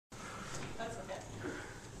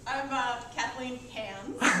I'm Kathleen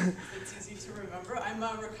Hands. It's easy to remember. I'm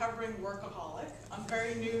a recovering workaholic. I'm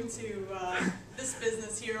very new to this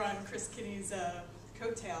business here on Chris Kinney's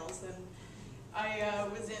coattails, and I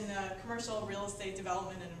was in commercial real estate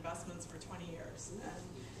development and investments for 20 years.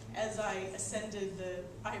 And as I ascended the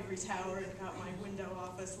ivory tower and got my window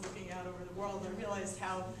office looking out over the world, I realized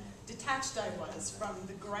how detached I was from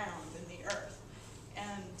the ground and the earth.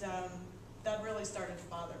 And that really started to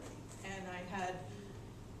bother me. And I had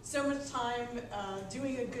so much time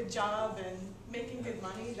doing a good job and making good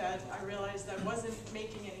money that I realized I wasn't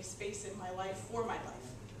making any space in my life for my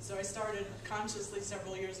life. So I started consciously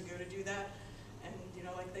several years ago to do that. And you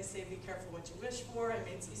know, like they say, be careful what you wish for. I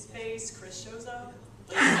made some space. Chris shows up.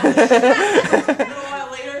 A little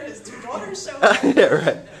while later, his two daughters show up. Yeah, right.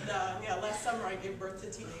 And yeah, last summer I gave birth to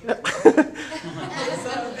teenagers.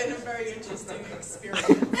 It's been a very interesting experience.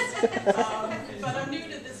 But I'm new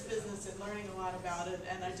to this business and learning a lot about it,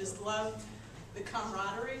 and I just love the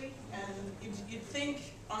camaraderie. And you'd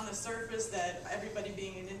think on the surface that everybody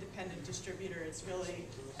being an independent distributor, it's really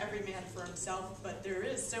every man for himself, but there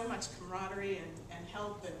is so much camaraderie and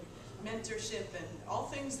help and mentorship and all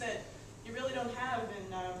things that you really don't have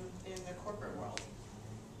in the corporate world.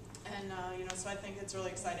 And you know, so I think it's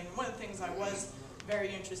really exciting. And one of the things I was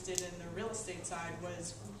very interested in the real estate side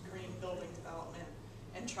was green building development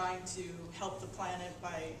and trying to help the planet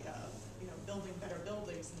by you know, building better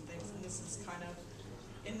buildings and things. And this is kind of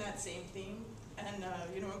in that same theme. And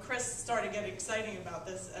you know, when Chris started getting exciting about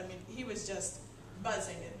this, I mean, he was just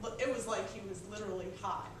buzzing. It was like he was literally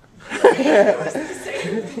high. It was the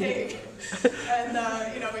same thing. And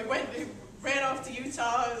you know, he ran off to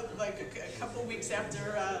Utah like a couple weeks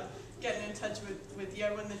after getting in touch with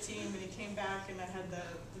Yo and the team, and he came back and I had the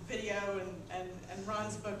video and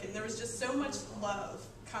Ron's book, and there was just so much love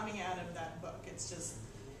coming out of that book. It's just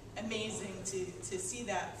amazing to see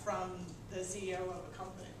that from the CEO of a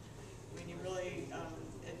company. I mean, you really,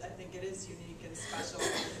 I think it is unique and special.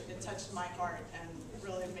 It touched my heart and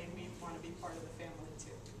really made me want to be part of the family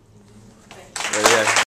too. Thank you.